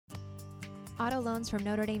Auto loans from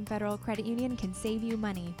Notre Dame Federal Credit Union can save you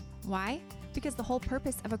money. Why? Because the whole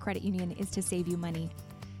purpose of a credit union is to save you money.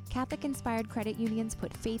 Catholic-inspired credit unions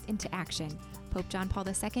put faith into action. Pope John Paul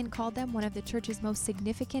II called them one of the Church's most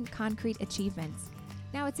significant concrete achievements.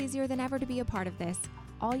 Now it's easier than ever to be a part of this.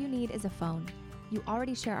 All you need is a phone. You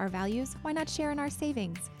already share our values, why not share in our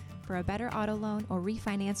savings? For a better auto loan or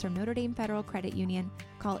refinance from Notre Dame Federal Credit Union,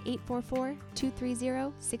 call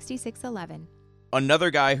 844-230-6611.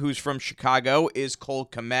 Another guy who's from Chicago is Cole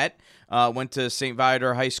Kmet. Went to St.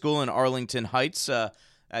 Viator High School in Arlington Heights.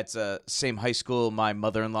 That's the same high school my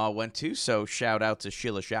mother-in-law went to, so shout out to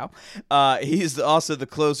Sheila Shao. He's also the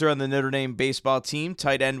closer on the Notre Dame baseball team,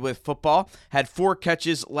 tight end with football. Had 4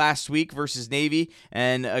 catches last week versus Navy,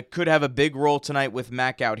 and could have a big role tonight with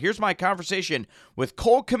Mac out. Here's my conversation with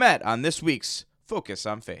Cole Kmet on this week's Focus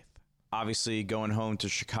on Faith. Obviously going home to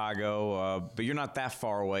Chicago, but you're not that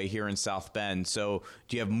far away here in South Bend. So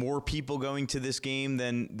do you have more people going to this game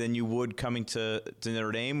than you would coming to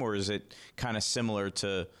Notre Dame, or is it kind of similar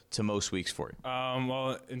to most weeks for you?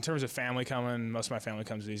 Well, in terms of family coming, most of my family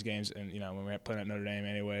comes to these games, and when we're playing at Notre Dame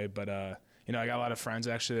anyway. But I got a lot of friends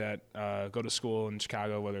actually that go to school in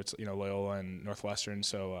Chicago, whether it's Loyola and Northwestern.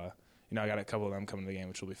 So I got a couple of them coming to the game,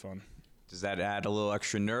 which will be fun. Does that add a little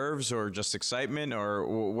extra nerves or just excitement,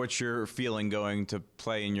 or what's your feeling going to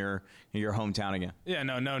play in your hometown again? Yeah,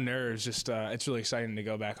 no nerves. Just it's really exciting to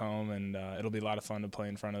go back home, and it'll be a lot of fun to play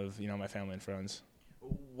in front of my family and friends.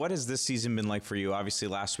 What has this season been like for you? Obviously,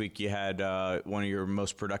 last week you had one of your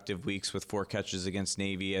most productive weeks with 4 catches against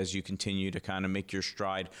Navy as you continue to kind of make your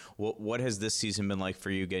stride. What has this season been like for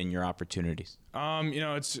you getting your opportunities?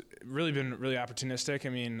 It's really been really opportunistic. I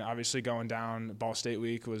mean, obviously going down Ball State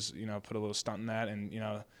week was, put a little stunt in that. And,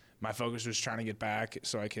 my focus was trying to get back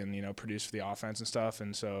so I can, produce for the offense and stuff.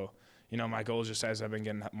 And so, my goal is just as I've been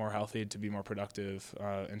getting more healthy to be more productive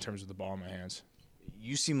in terms of the ball in my hands.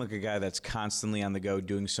 You seem like a guy that's constantly on the go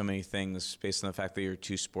doing so many things based on the fact that you're a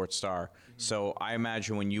 2-sport star. Mm-hmm. So I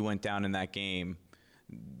imagine when you went down in that game,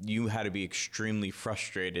 you had to be extremely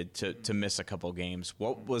frustrated to miss a couple games.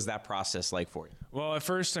 What was that process like for you? Well, at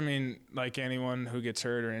first, like anyone who gets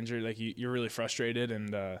hurt or injured, like you're really frustrated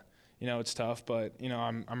and, it's tough. But,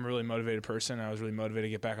 I'm a really motivated person. I was really motivated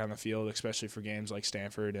to get back on the field, especially for games like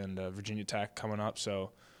Stanford and Virginia Tech coming up.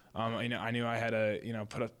 So I knew I had to,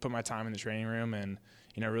 put my time in the training room and,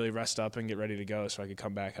 really rest up and get ready to go so I could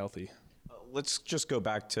come back healthy. Let's just go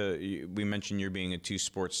back to, we mentioned you're being a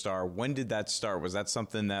 2-sport star. When did that start? Was that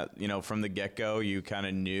something that, from the get-go, you kind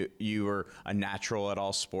of knew you were a natural at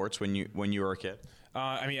all sports when you were a kid?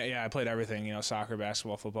 I played everything, soccer,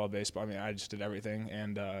 basketball, football, baseball. I just did everything.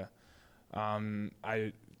 And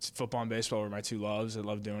football and baseball were my 2 loves. I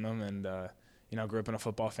loved doing them. And, grew up in a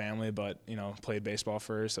football family, but, played baseball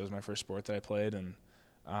first. That was my first sport that I played. And,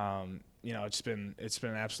 it's been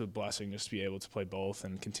an absolute blessing just to be able to play both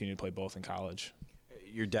and continue to play both in college.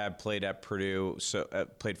 Your dad played at Purdue,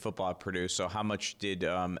 played football at Purdue. So how much did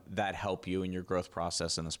that help you in your growth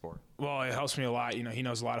process in the sport? Well, it helps me a lot. He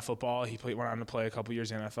knows a lot of football. He went on to play a couple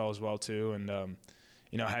years in the NFL as well too. And,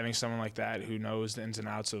 having someone like that who knows the ins and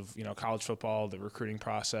outs of, college football, the recruiting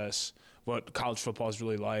process, what college football is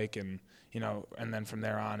really like, and then from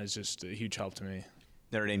there on is just a huge help to me.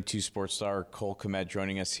 Notre Dame 2-sport star Cole Kmet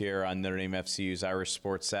joining us here on Notre Dame FCU's Irish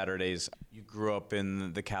Sports Saturdays. You grew up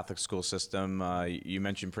in the Catholic school system. You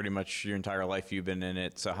mentioned pretty much your entire life you've been in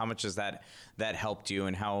it. So how much has that helped you,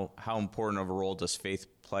 and how important of a role does faith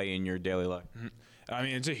play in your daily life? Mm-hmm.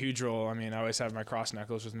 It's a huge role. I always have my cross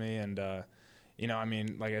necklace with me, and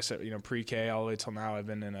like I said, pre-K all the way till now, I've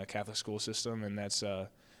been in a Catholic school system, and that's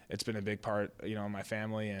it's been a big part, of my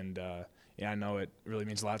family, and I know it really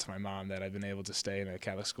means a lot to my mom that I've been able to stay in a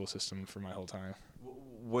Catholic school system for my whole time.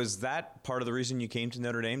 Was that part of the reason you came to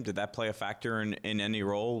Notre Dame? Did that play a factor in any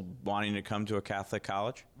role, wanting to come to a Catholic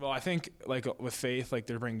college? Well, I think like with faith, like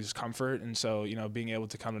there brings comfort, and so being able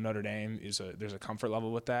to come to Notre Dame there's a comfort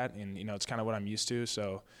level with that, and it's kind of what I'm used to.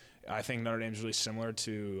 So I think Notre Dame is really similar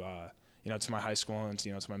to to my high school and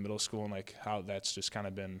to my middle school, and like how that's just kind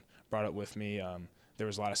of been brought up with me. There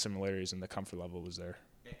was a lot of similarities, and the comfort level was there.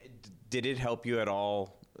 Did it help you at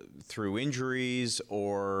all through injuries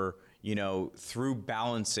or, through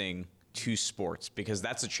balancing 2 sports? Because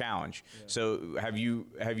that's a challenge. Yeah. So have you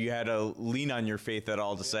had to lean on your faith at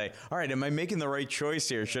all to say, all right, am I making the right choice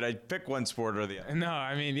here? Should I pick one sport or the other?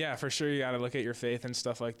 No, for sure you got to look at your faith and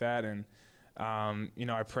stuff like that. And,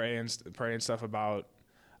 I pray and stuff about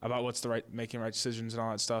what's making right decisions and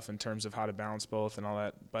all that stuff in terms of how to balance both and all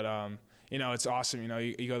that. But, it's awesome.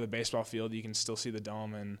 You go to the baseball field, you can still see the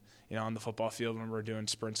dome, and on the football field when we're doing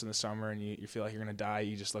sprints in the summer and you feel like you're gonna die,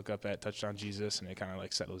 you just look up at Touchdown Jesus, and it kind of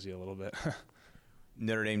like settles you a little bit.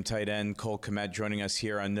 Notre Dame tight end Cole Kmet joining us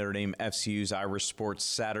here on Notre Dame FCU's Irish Sports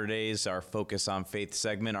Saturdays, our Focus on Faith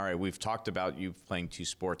segment. All right, we've talked about you playing 2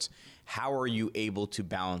 sports. How are you able to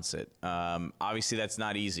balance it? Obviously, that's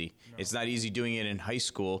not easy. No. It's not easy doing it in high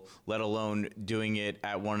school, let alone doing it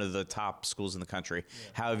at one of the top schools in the country. Yeah.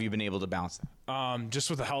 How have you been able to balance that? Just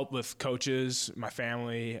with the help with coaches, my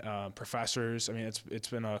family, professors. I mean, it's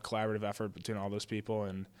been a collaborative effort between all those people,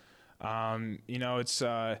 and it's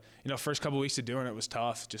first couple weeks of doing it was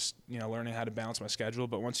tough, just learning how to balance my schedule.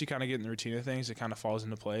 But once you kind of get in the routine of things, it kind of falls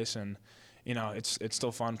into place, and it's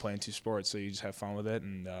still fun playing 2 sports. So you just have fun with it,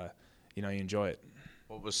 and you enjoy it.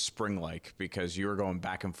 What was spring like? Because you were going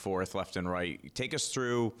back and forth, left and right. Take us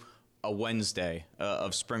through a Wednesday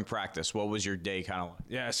of spring practice. What was your day kind of like?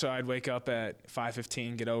 Yeah, so I'd wake up at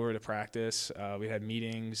 5:15, get over to practice. We had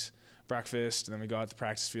meetings, breakfast, and then we go out to the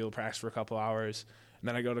practice field, practice for a couple hours. And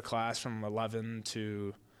then I go to class from 11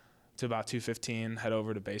 to about 2:15, head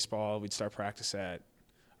over to baseball. We'd start practice at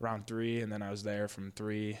around 3, and then I was there from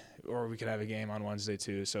 3, or we could have a game on Wednesday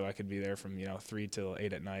too, so I could be there from 3 till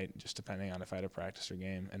 8 at night, just depending on if I had a practice or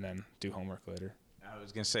game, and then do homework later. I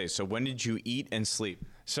was going to say, so when did you eat and sleep?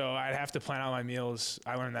 So I'd have to plan out my meals.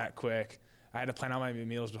 I learned that quick. I had to plan out my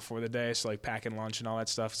meals before the day, so like packing lunch and all that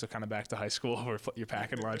stuff. So kind of back to high school where you're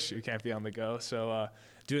packing lunch, you can't be on the go. So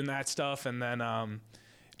doing that stuff, and then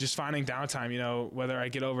just finding downtime, whether I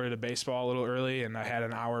get over to baseball a little early and I had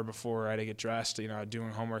an hour before I had to get dressed, doing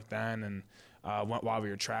homework then, and while we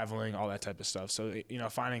were traveling, all that type of stuff. So,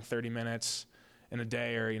 finding 30 minutes in a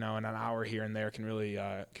day or, in an hour here and there can really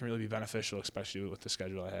be beneficial, especially with the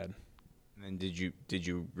schedule I had. And then did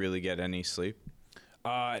you really get any sleep? No,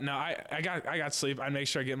 I got sleep. I'd make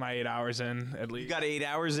sure I get my 8 hours in at least. You got 8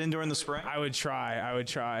 hours in during the spring? I would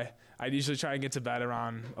try. I'd usually try and get to bed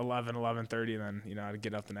around 11:30, and then, I'd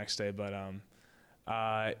get up the next day. But,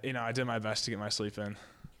 I did my best to get my sleep in.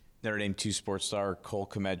 Notre Dame 2 sports star Cole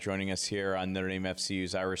Kmet joining us here on Notre Dame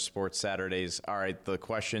FCU's Irish Sports Saturdays. All right, the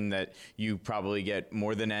question that you probably get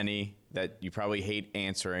more than any, that you probably hate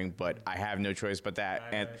answering, but I have no choice but that.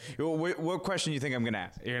 Right. What question do you think I'm going to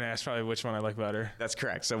ask? You're going to ask probably which one I like better. That's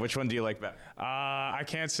correct. So which one do you like better? I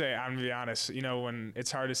can't say. I'm going to be honest. When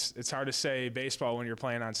it's hard to say baseball when you're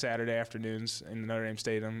playing on Saturday afternoons in the Notre Dame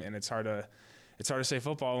Stadium, and it's hard to say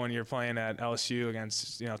football when you're playing at LSU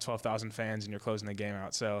against 12,000 fans and you're closing the game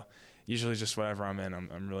out. So usually just whatever I'm in,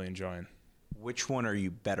 I'm really enjoying. Which one are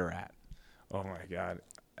you better at? Oh my God,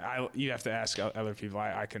 you have to ask other people.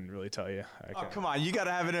 I couldn't really tell you. Come on, you got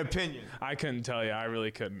to have an opinion. I couldn't tell you. I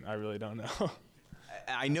really couldn't. I really don't know.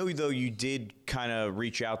 I know, though, you did kind of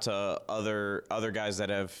reach out to other guys that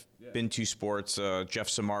have been to sports. Jeff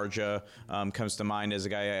Samardzija comes to mind as a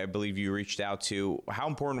guy I believe you reached out to. How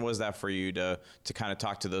important was that for you to kind of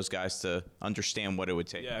talk to those guys to understand what it would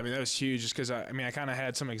take? Yeah, I mean, that was huge just because, I kind of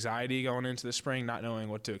had some anxiety going into the spring, not knowing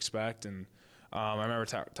what to expect. And I remember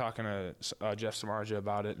talking to Jeff Samardzija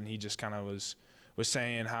about it, and he just kind of was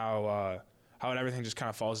saying how everything just kind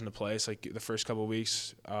of falls into place. Like the first couple of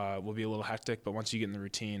weeks will be a little hectic, but once you get in the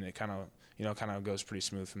routine, it kind of goes pretty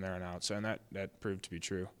smooth from there on out. So, and that proved to be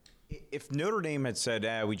true. If Notre Dame had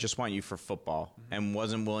said, we just want you for football, mm-hmm. and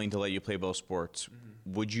wasn't willing to let you play both sports,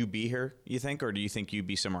 mm-hmm. would you be here, you think, or do you think you'd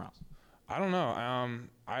be somewhere else? I don't know.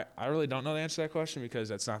 I really don't know the answer to that question because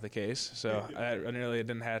that's not the case. So I really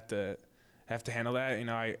didn't have to handle that.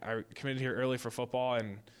 I committed here early for football,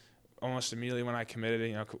 and almost immediately when I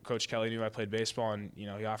committed, Coach Kelly knew I played baseball, and he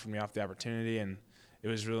offered me the opportunity, and it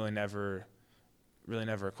was really never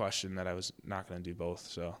a question that I was not going to do both.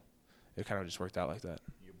 So it kind of just worked out like that.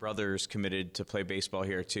 Your brother's committed to play baseball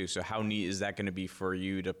here too. So how neat is that going to be for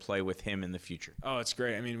you to play with him in the future? Oh, it's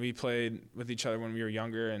great. I mean, we played with each other when we were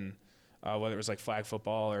younger, and whether it was like flag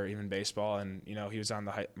football or even baseball, and he was on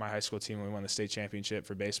my high school team when we won the state championship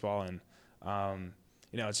for baseball, and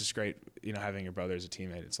it's just great, having your brother as a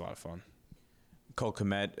teammate. It's a lot of fun. Cole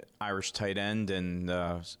Kmet, Irish tight end and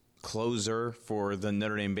closer for the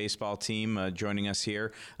Notre Dame baseball team, joining us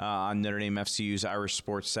here on Notre Dame FCU's Irish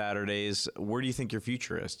Sports Saturdays. Where do you think your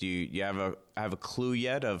future is? Do you have a clue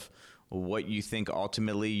yet of what you think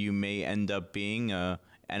ultimately you may end up being, a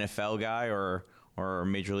NFL guy or a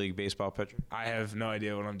Major League Baseball pitcher? I have no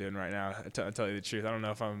idea what I'm doing right now. I'll tell you the truth. I don't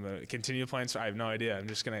know if I'm going to continue playing. So I have no idea. I'm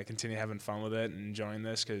just going to continue having fun with it and enjoying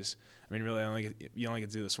this because, really, you only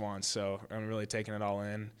get to do this once. So I'm really taking it all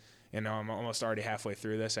in. I'm almost already halfway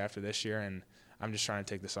through this after this year, and I'm just trying to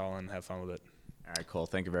take this all in and have fun with it. All right, Cole.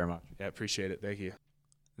 Thank you very much. Yeah, appreciate it. Thank you.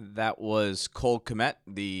 That was Cole Kmet,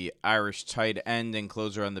 the Irish tight end and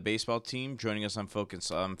closer on the baseball team, joining us on Focus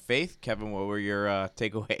on Faith. Kevin, what were your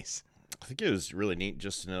takeaways? I think it was really neat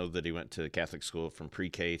just to know that he went to Catholic school from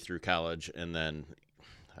pre-K through college. And then,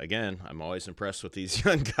 again, I'm always impressed with these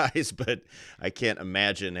young guys, but I can't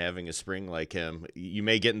imagine having a spring like him. You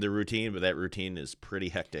may get in the routine, but that routine is pretty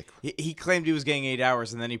hectic. He claimed he was getting 8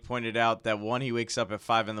 hours, and then he pointed out that, one, he wakes up at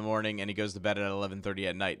 5 in the morning, and he goes to bed at 11:30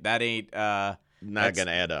 at night. That ain't... Not going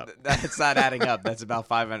to add up. That's not adding up. That's about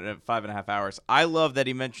 5.5 hours. I love that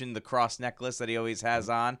he mentioned the cross necklace that he always has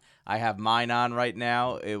on. I have mine on right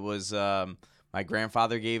now. It was my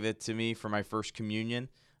grandfather gave it to me for my first communion.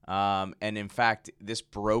 And in fact, this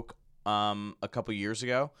broke a couple years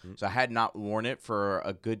ago. So I had not worn it for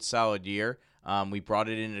a good solid year. We brought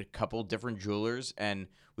it in at a couple different jewelers, and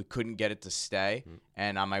we couldn't get it to stay.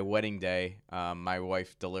 And on my wedding day, my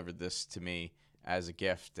wife delivered this to me as a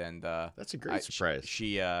gift, and that's a great surprise.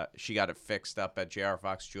 She got it fixed up at J.R.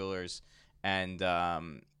 Fox Jewelers, and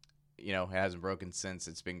it hasn't broken since.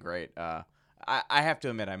 It's been great. I have to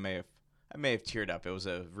admit, I may have teared up. It was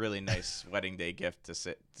a really nice wedding day gift, to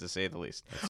say the least.